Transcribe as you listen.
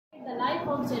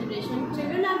life of generation,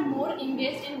 children are more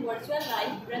engaged in virtual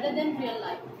life rather than real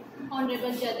life.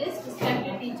 Honorable judges,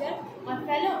 respected teacher, my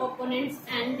fellow opponents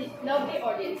and the lovely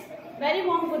audience. Very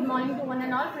warm good morning to one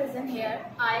and all present here.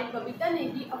 I, Babita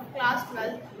Negi of class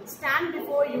 12, stand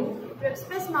before you to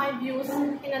express my views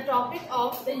in a topic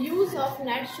of the use of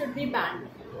net should be banned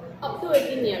up to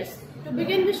 18 years. To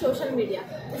begin with, social media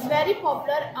is very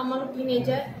popular among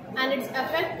teenagers and it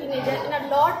affects teenagers in a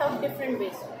lot of different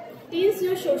ways. Teens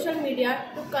use social media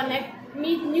to connect,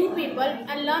 meet new people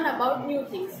and learn about new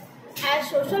things. As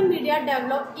social media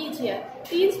develop each year,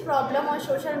 teens' problem on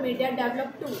social media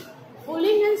develop too.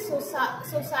 Bullying and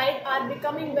suicide are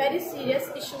becoming very serious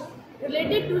issue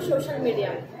related to social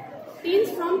media.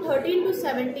 Teens from 13 to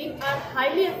 17 are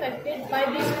highly affected by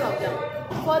this problem.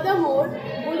 Furthermore,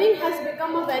 bullying has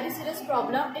become a very serious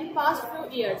problem in past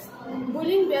few years.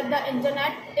 Bullying via the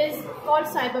internet is called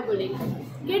cyberbullying.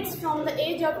 Kids from the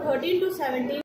age of 13 to 17